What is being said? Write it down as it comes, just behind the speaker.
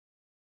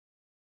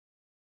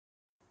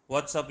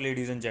What's up,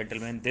 ladies and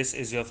gentlemen? This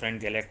is your friend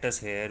Galactus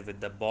here with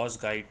the boss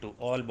guide to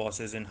all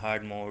bosses in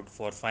hard mode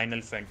for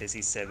Final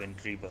Fantasy VII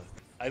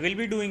Rebirth. I will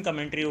be doing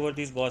commentary over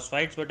these boss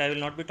fights, but I will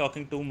not be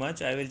talking too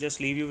much. I will just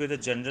leave you with a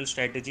general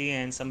strategy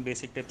and some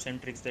basic tips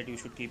and tricks that you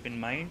should keep in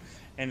mind.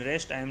 And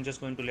rest, I am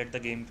just going to let the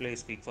gameplay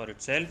speak for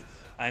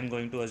itself. I am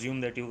going to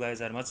assume that you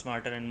guys are much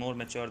smarter and more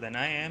mature than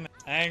I am,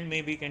 and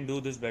maybe can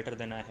do this better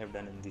than I have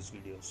done in these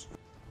videos.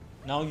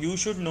 Now you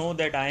should know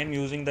that I am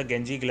using the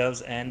Genji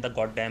gloves and the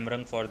goddamn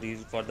rung for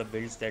the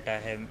builds that I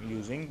am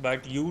using,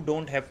 but you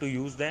don't have to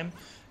use them.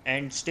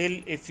 And still,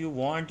 if you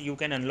want, you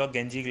can unlock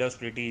Genji gloves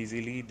pretty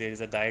easily. There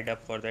is a guide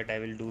up for that. I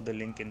will do the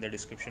link in the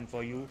description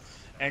for you.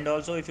 And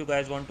also, if you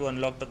guys want to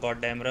unlock the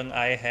goddamn rung,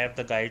 I have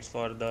the guides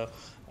for the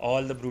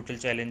all the brutal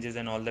challenges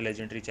and all the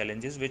legendary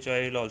challenges, which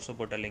I will also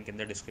put a link in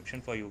the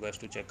description for you guys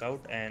to check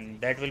out, and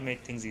that will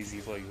make things easy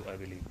for you, I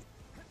believe.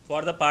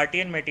 For the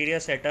party and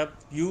materia setup,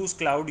 use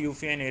Cloud,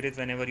 Yuffie and Aerith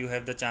whenever you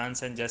have the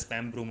chance and just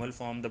spam Brumal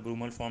form. The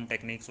Brumal form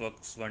techniques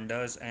works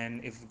wonders,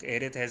 and if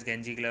Aerith has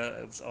Genji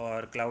gloves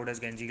or Cloud has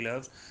Genji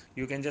gloves,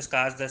 you can just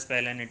cast the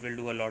spell and it will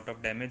do a lot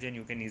of damage and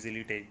you can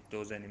easily take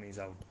those enemies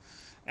out.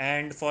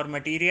 And for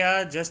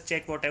materia, just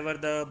check whatever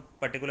the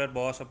particular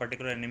boss or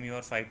particular enemy you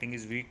are fighting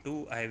is weak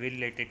to. I will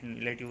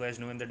let you guys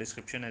know in the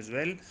description as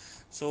well.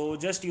 So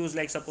just use,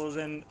 like, suppose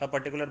a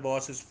particular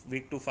boss is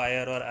weak to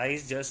fire or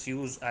ice, just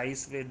use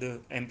ice with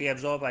MP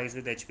absorb, ice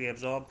with HP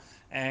absorb,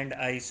 and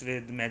ice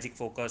with magic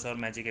focus or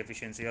magic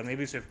efficiency, or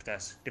maybe swift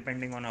cast,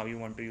 depending on how you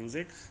want to use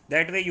it.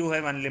 That way you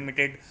have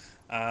unlimited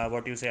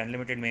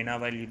unlimited mana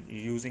while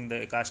using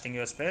the casting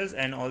your spells,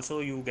 and also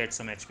you get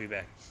some HP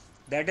back.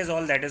 That is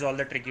all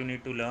the trick you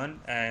need to learn.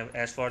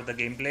 As for the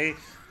gameplay,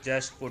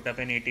 just put up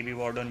an ATB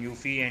ward on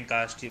Yuffie and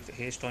cast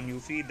haste on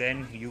Yuffie.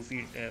 Then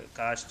Yuffie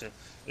cast,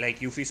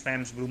 like, Yuffie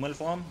spams Brumal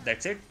form.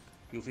 That's it.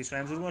 Yuffie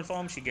spams Brumal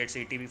form. She gets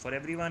ATB for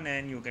everyone,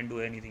 and you can do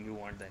anything you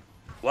want then.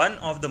 One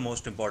of the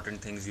most important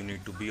things you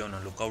need to be on a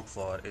lookout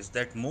for is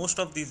that most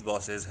of these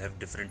bosses have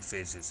different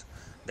phases.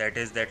 That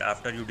is, that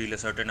after you deal a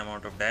certain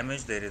amount of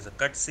damage, there is a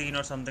cutscene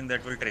or something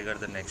that will trigger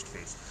the next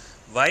phase.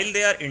 While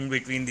they are in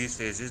between these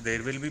phases,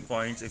 there will be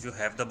points, if you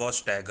have the boss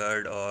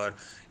staggered, or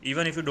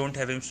even if you don't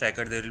have him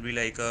staggered, there will be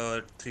like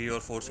a 3 or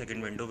 4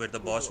 second window where the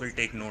boss will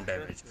take no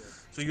damage.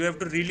 So you have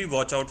to really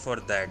watch out for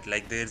that.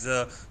 Like, there's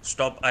a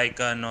stop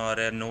icon or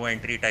a no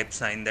entry type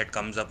sign that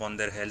comes up on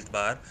their health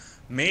bar.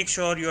 Make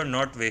sure you're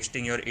not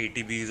wasting your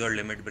ATBs or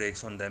limit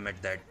breaks on them at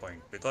that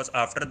point, because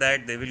after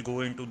that they will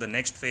go into the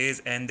next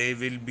phase and they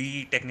will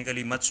be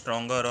technically much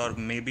stronger or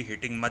maybe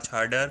hitting much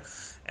harder.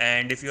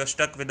 And if you are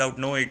stuck without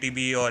no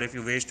ATB, or if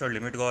you waste your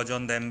limit gauge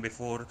on them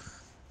before,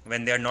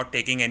 when they are not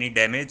taking any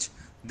damage,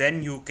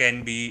 then you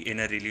can be in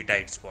a really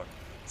tight spot.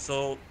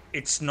 So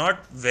it's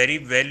not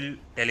very well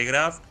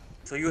telegraphed,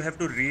 so you have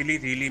to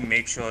really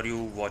make sure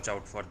you watch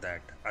out for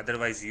that,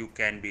 otherwise you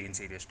can be in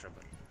serious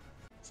trouble.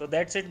 So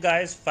that's it,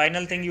 guys.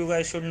 Final thing you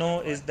guys should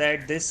know is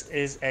that this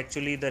is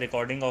actually the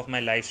recording of my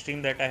live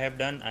stream that I have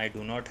done. I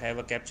do not have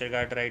a capture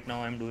card right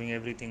now. I'm doing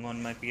everything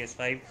on my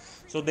PS5.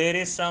 So there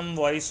is some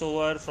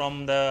voiceover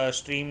from the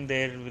stream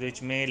there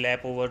which may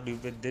lap over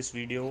with this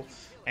video,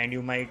 and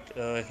you might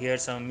hear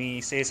me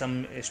say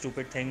some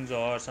stupid things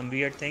or some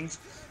weird things.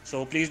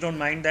 So please don't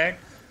mind that.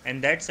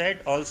 And that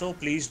said, also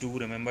please do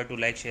remember to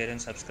like, share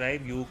and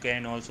subscribe. You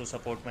can also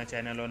support my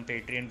channel on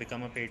Patreon.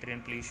 Become a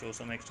Patreon. Please show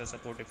some extra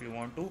support if you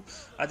want to.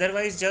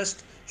 Otherwise,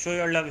 just show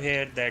your love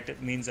here.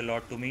 That means a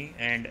lot to me.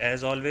 And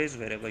as always,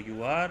 wherever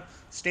you are,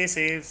 stay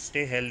safe,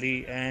 stay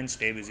healthy, and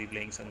stay busy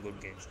playing some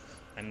good games.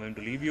 I'm going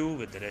to leave you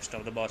with the rest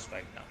of the boss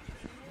fight now.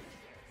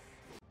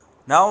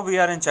 Now we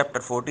are in chapter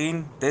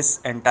 14.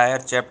 This entire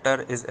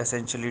chapter is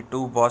essentially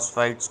two boss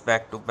fights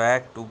back to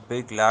back, two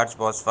big large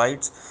boss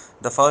fights.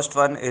 The first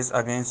one is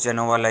against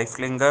Jenova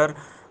Lifeclinger.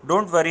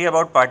 Don't worry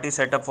about party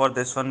setup for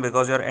this one,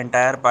 because your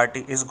entire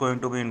party is going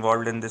to be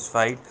involved in this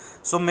fight.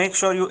 So make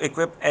sure you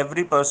equip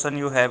every person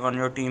you have on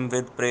your team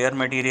with prayer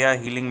materia,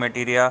 healing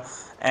materia,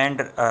 and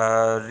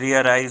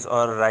re-arise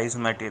or raise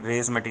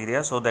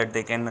materia, so that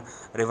they can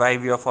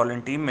revive your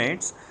fallen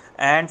teammates.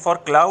 And for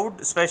Cloud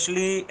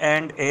especially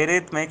and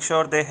Aerith, make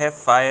sure they have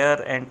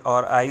fire and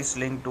or ice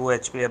link to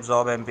HP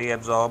absorb, MP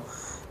absorb,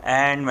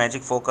 and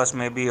magic focus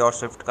maybe, or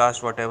swift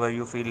cast, whatever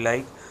you feel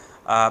like.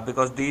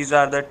 Because these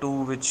are the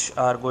two which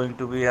are going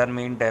to be our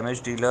main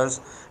damage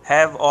dealers.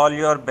 Have all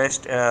your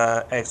best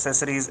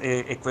accessories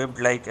equipped,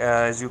 like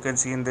as you can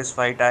see in this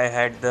fight, I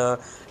had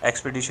the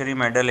expeditionary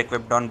medal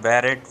equipped on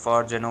Barret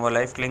for Jenova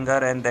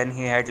Lifeclinger, and then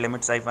he had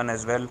limit siphon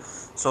as well,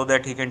 so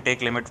that he can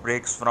take limit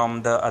breaks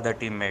from the other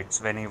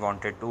teammates when he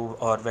wanted to,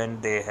 or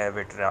when they have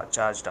it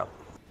charged up.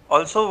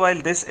 Also, while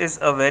this is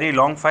a very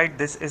long fight,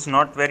 this is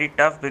not very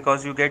tough,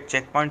 because you get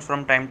checkpoints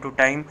from time to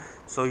time,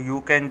 so you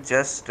can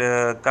just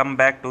come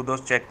back to those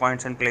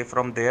checkpoints and play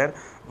from there.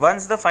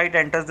 Once the fight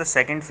enters the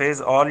second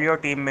phase, all your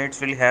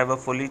teammates will have a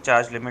fully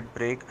charged limit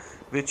break,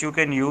 which you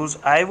can use.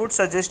 I would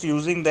suggest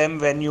using them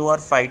when you are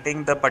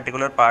fighting the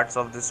particular parts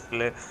of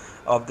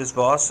this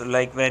boss,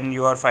 like when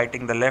you are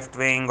fighting the left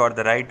wing or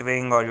the right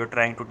wing, or you're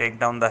trying to take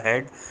down the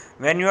head.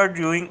 When you are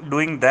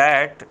doing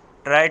that,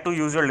 try to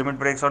use your limit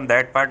breaks on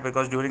that part,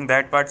 because during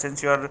that part,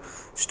 since you are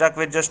stuck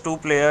with just two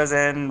players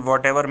and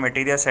whatever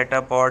materia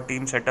setup or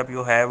team setup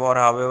you have, or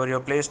however your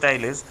play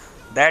style is,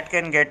 that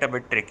can get a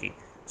bit tricky.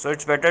 So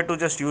it's better to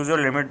just use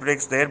your limit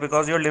breaks there,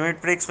 because your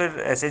limit breaks will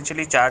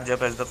essentially charge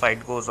up as the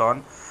fight goes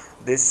on.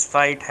 This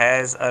fight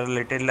has a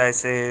little, I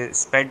say,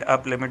 sped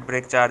up limit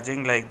break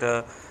charging, like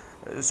the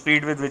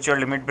speed with which your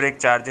limit break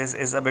charges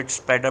is a bit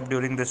sped up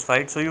during this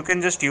fight, so you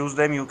can just use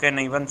them. You can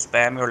even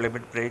spam your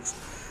limit breaks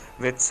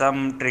with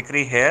some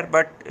trickery here,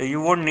 but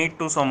you won't need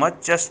to so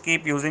much. Just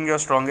keep using your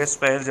strongest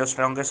spells, your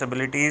strongest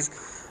abilities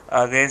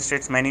against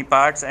its many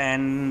parts,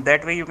 and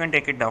that way you can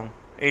take it down.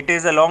 It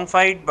is a long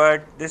fight,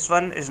 but this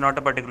one is not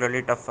a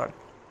particularly tough one.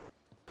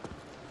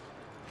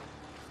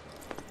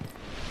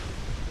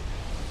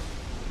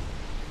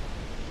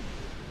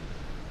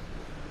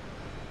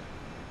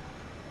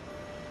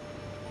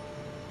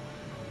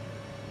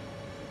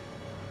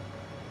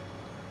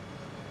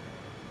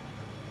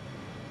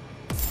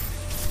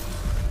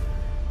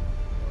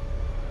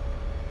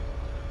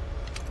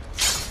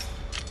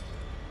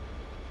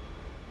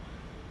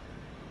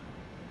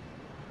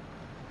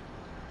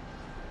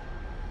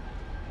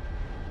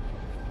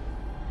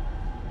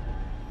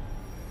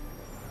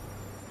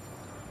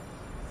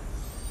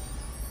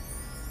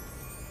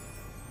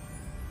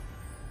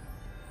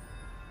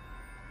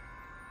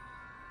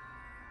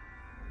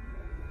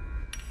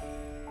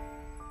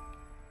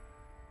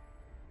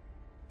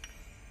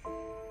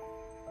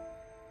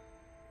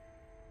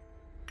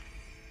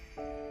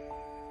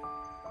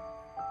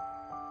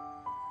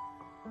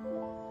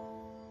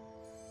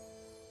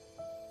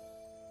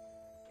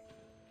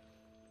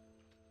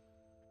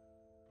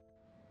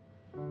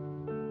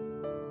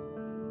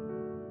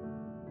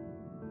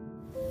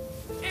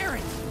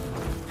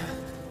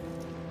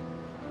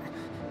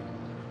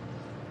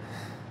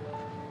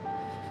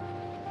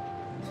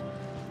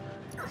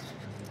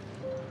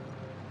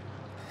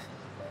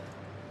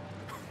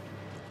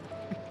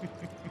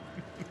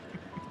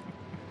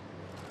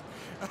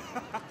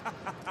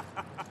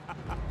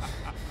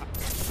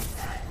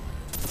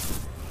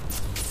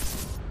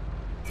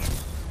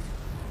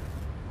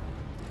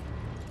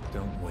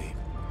 Don't wait.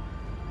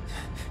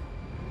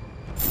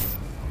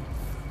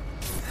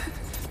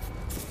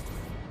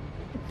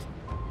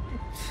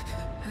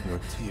 Your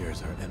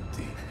tears are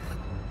empty.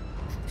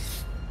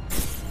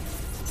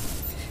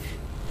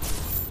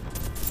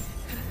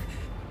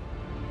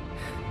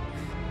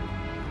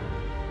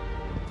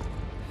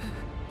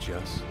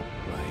 Just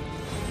like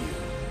you.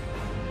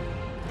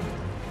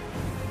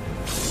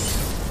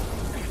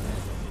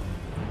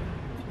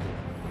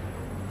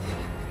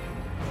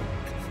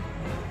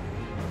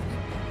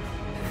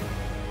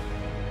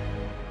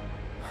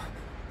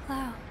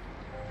 Cloud,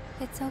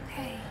 it's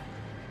okay.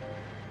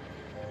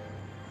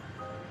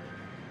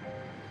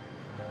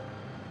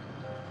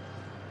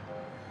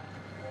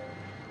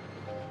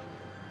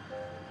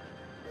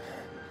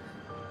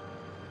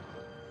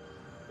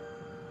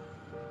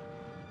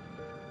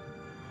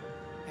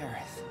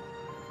 Aerith.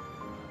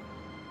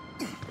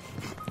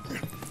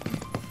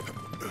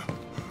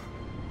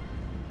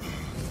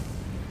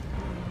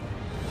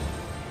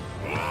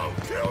 I'll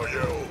kill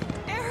you!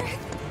 Aerith!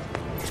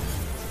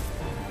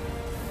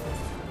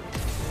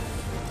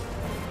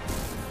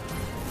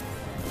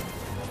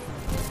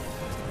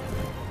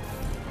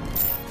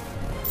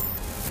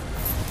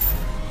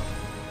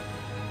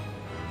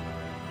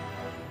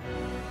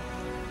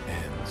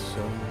 And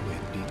so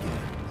it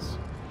begins.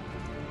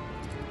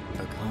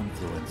 A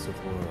confluence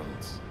of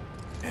worlds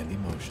and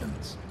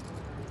emotions.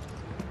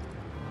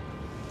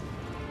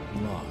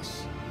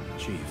 Loss,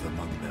 chief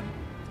among them.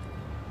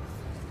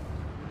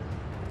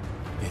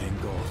 It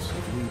engulfs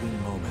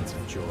fleeting moments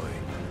of joy,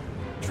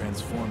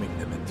 transforming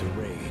them into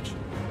rage,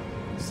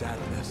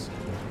 sadness,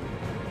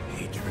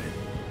 hatred.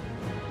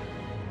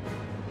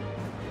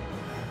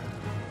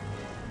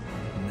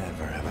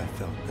 Never have I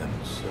felt them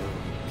so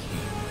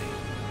keenly.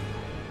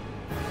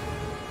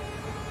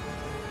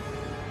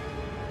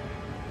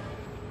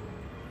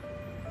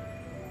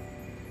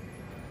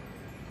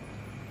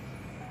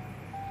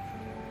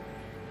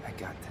 I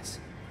got this.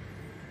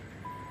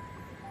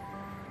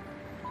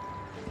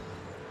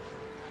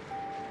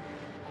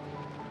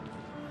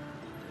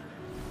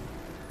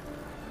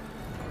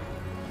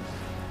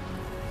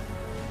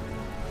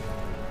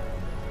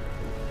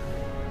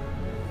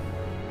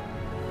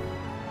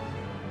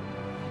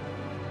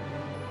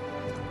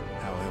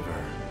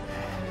 However,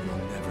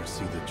 you'll never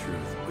see the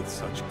truth with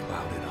such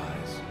clouded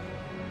eyes.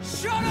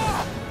 Shut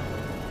up!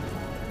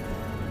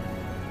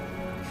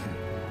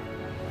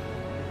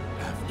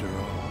 After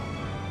all,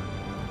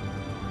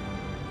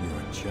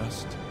 you're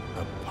just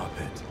a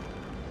puppet.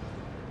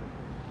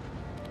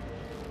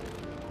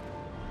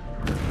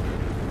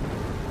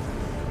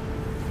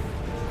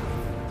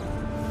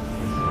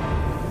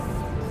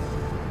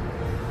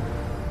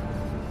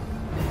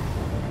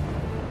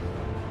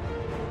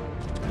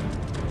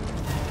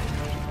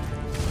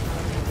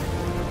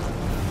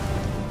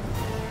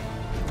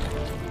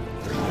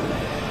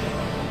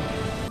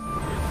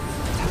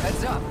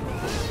 Heads up!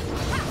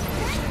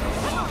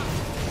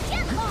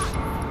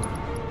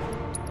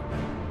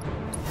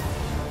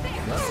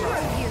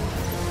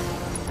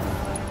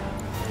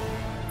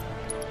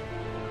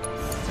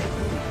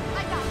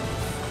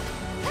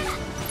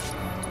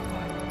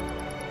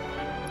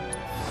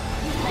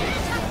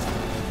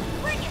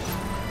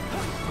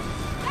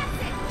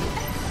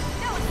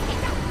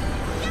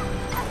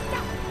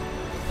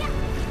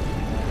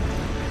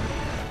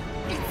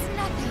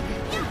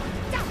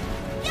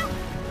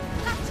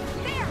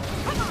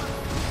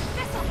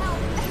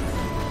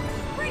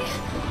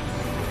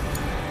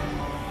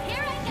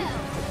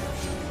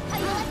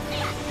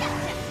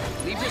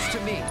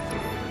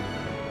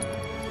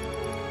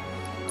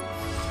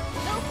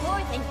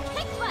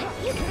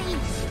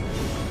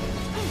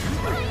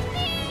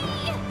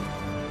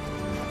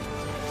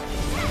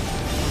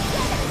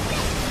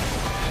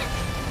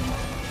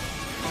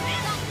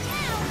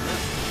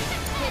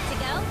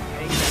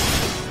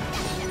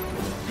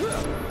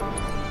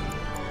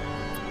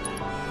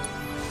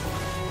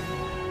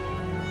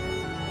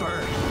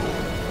 Burn.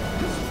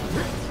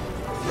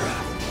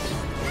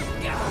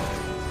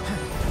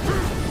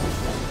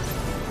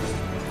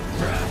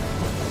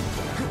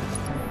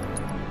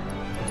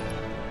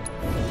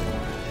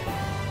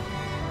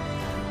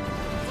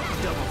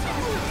 Double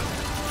top.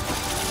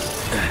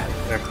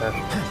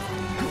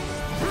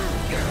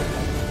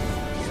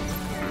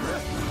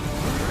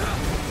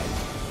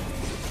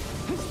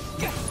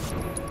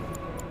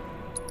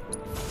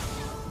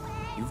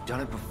 You've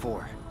done it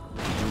before.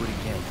 Do it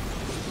again.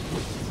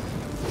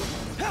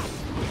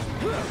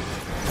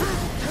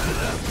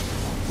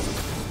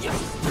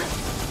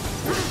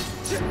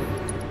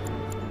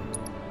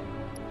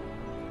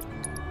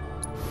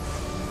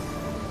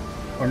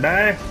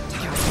 Honda.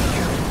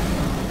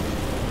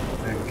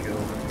 Thank you.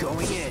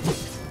 Going in.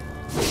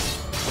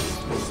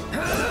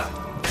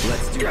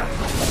 Let's do it.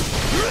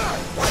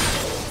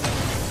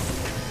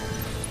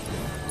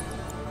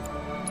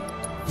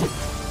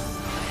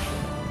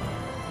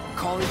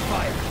 Calling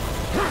fire.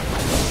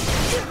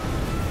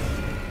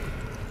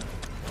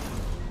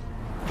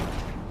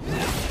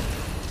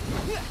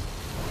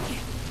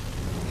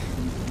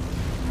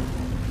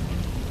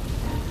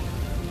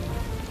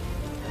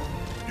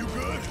 You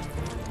good?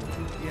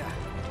 Yeah.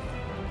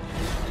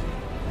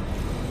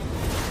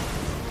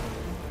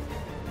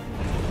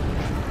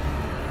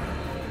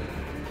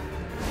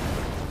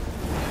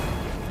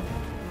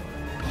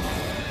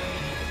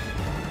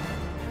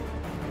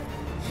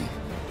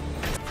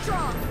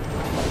 Strong.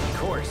 Of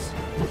course.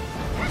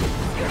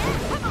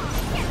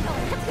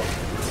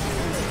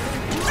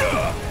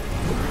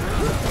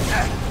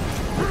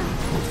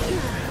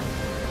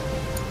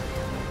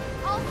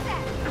 All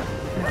set.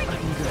 Bring it.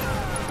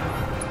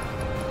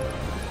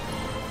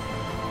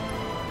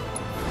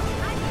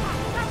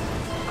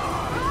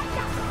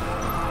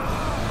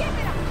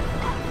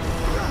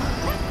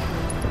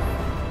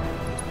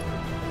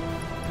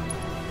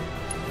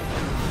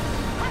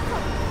 I'm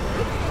good.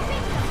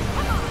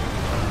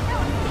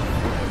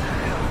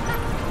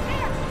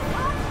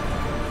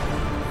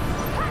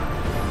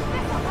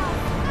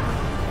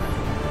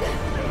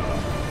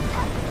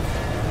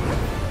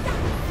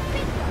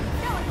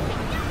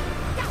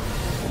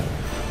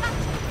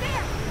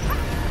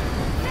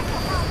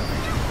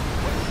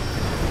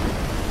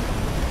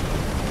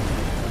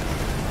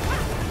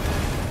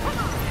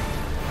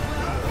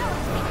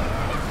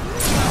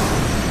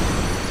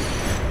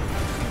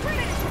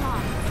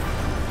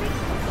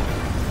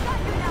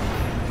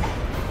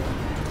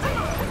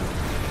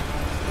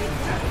 Give it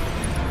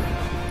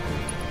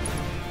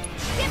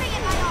Giving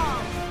it my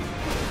all.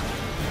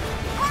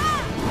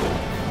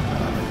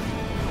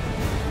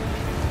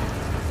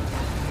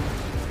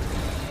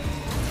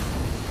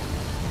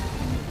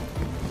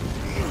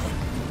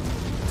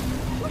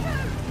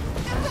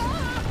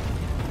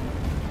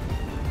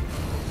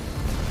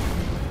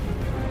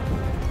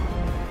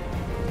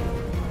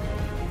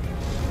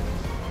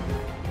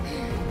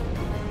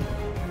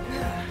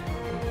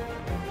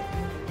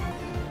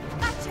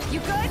 You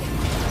good?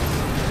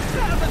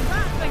 Better than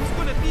that thing's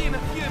gonna be in a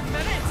few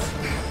minutes.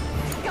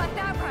 Got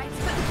that right.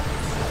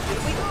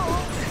 Here we go.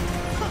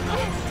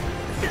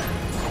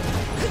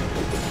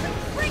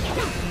 Bring it.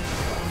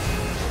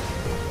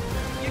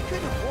 You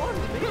could have warned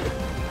me.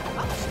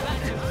 I'm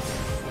expecting us.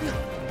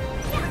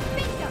 Yeah,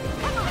 bingo.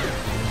 Come on.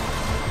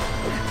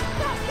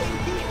 That thing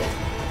did.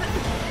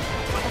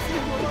 I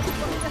feel more like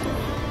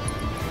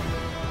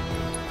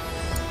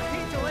I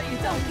hate to let you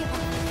down. Don't give up.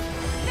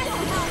 This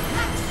will help.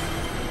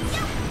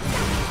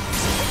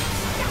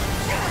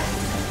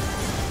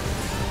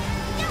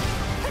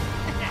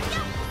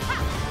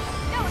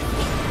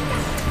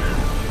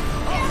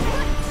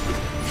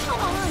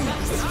 Come on.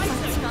 This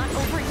fight's not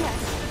over yet.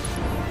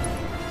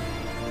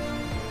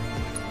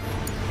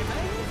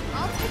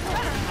 I'll take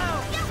over.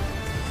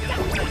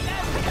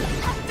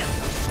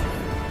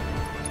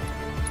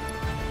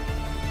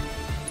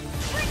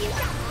 Bring it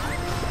down.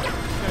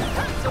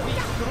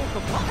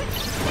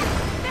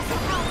 This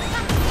will help.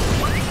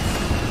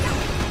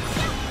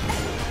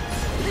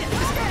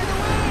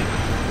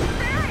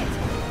 Bear it.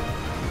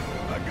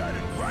 I got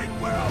it right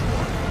where I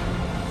want it.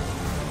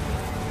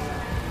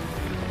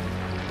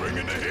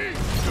 Bringing the heat.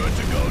 Good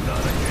to go,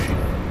 Donaghy.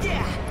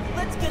 Yeah,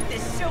 let's get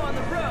this show on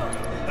the road.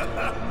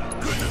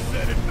 Couldn't have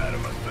said it better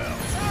myself.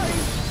 Sorry.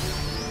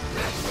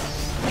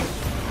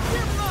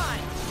 You're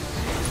mine.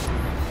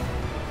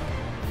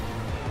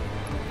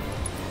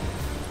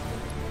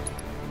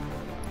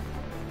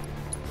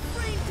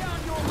 Rain down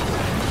your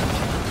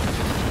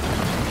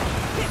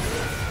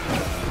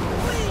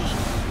Please.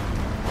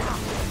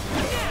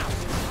 Now.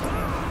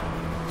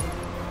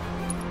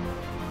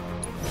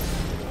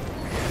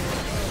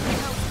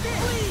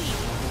 Please.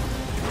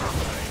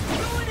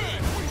 Going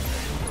in.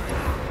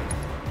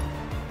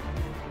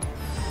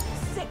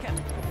 Sick of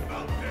it.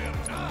 About damn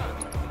time.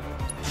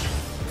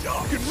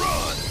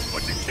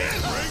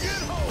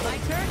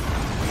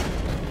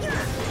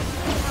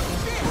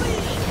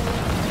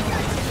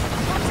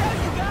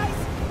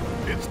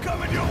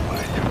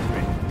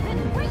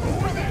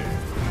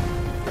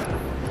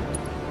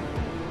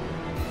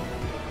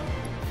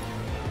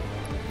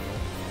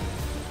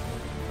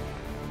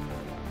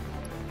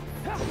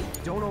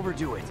 don't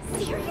overdo it.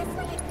 Seriously?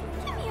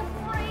 Give me a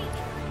break.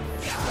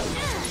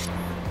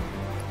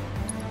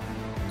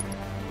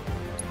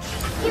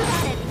 You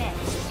gotta admit,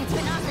 it's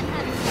been awesome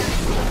having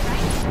Aerith,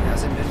 right?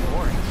 Hasn't been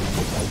boring.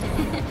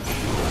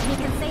 You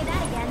can say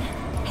that again.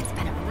 It's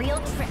been a real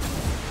trip.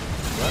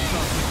 Let's go.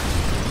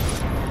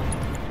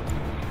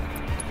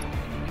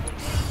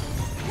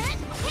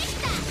 Take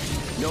that!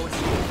 No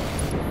escape.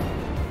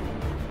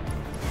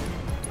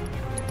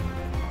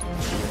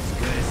 As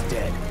good as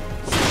dead.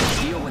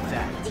 Deal with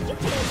that. Do you think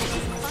this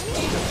is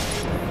funny?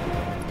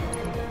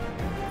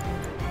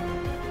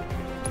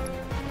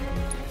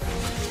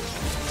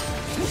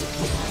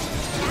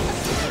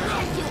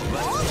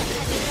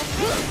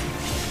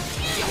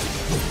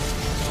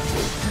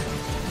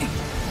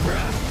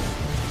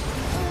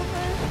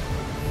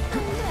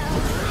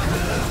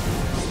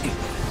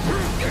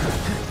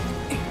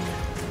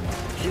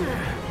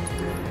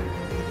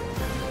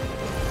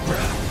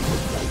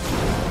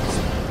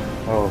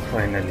 Oh,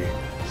 finally.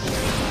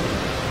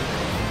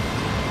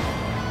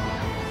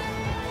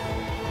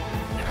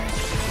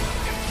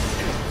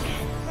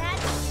 That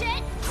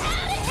shit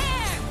out of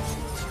here!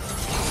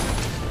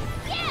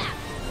 Yeah!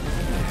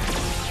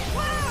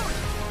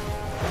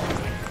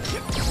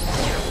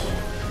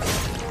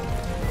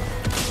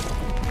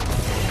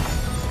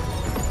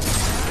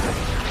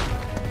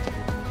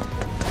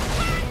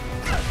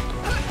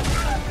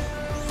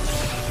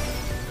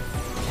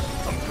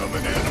 I'm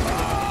coming in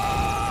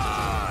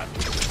hot!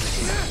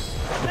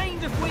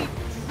 Mind if we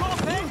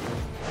drop in?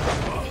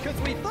 Because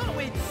we thought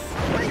we'd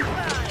swing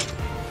by.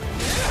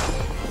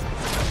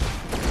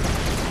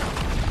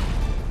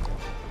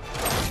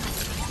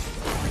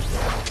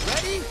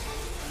 Ready?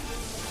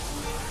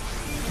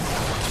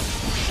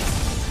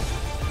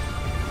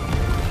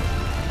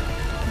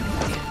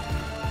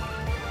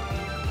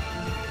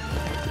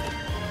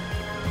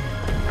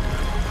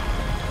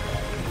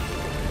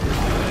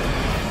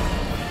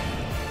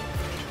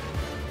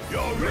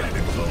 Y'all ready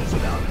to close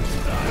it out in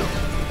style?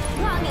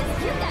 Long as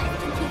you guys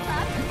can keep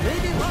up.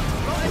 Maybe Luck's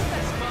got his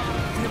best man.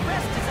 The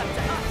rest is up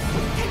to us.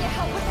 Can you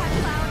help with that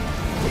cloud?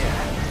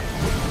 Yeah.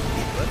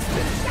 Let's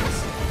finish this.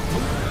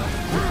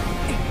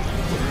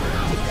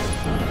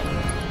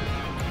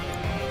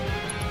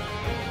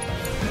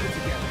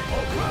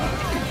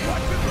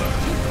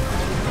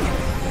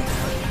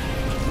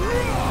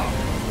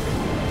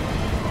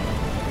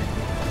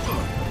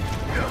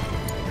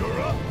 You're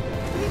up.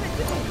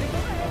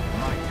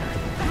 My turn.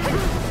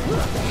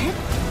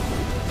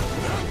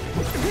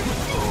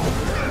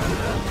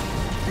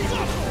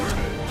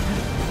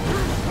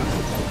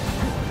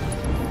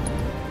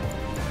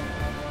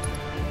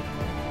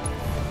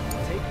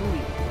 Take the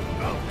lead.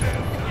 About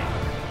damn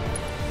time.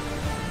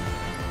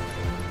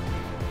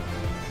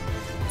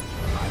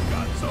 I've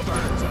got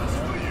something just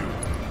for you.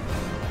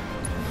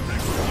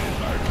 Think we're getting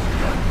hurt?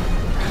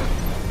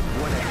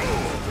 What a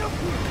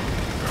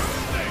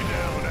Stay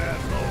down,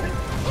 asshole.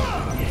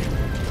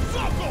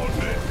 Suck on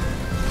this.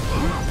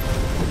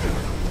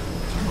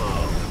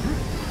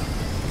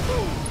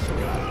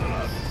 Gotta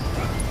love it.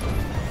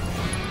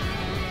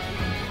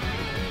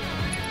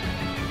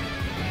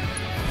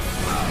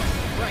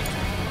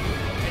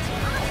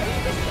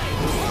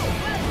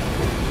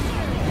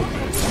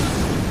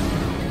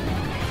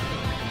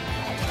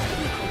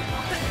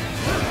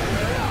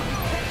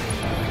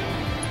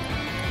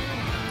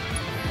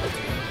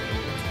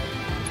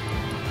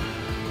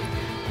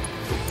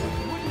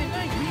 Wouldn't it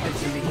nice? leave it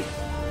to me.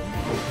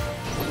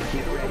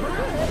 Get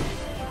ready.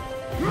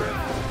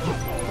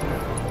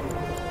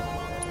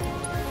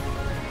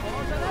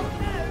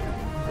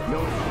 No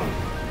escape.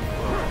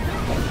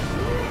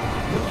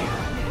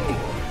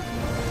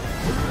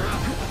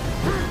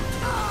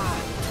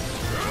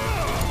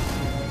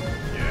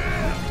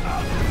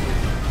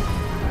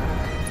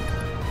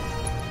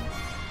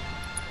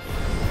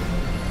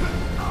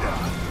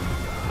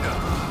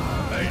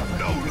 Ain't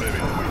no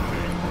limit we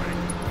can't break.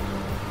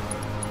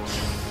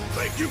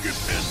 Think you can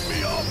piss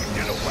me off and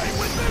get away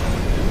with it?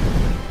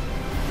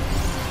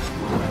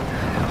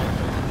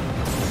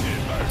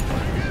 If I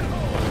bring it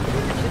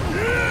home.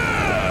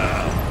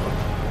 Yeah!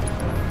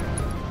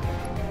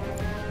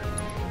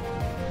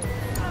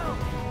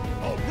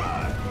 All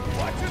right,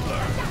 watch and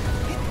learn.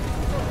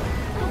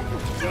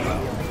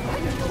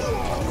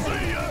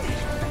 See ya!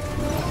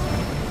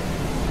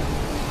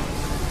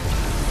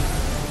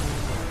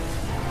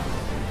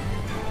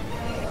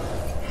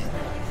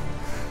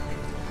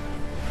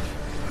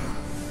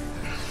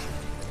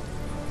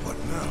 What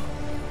now?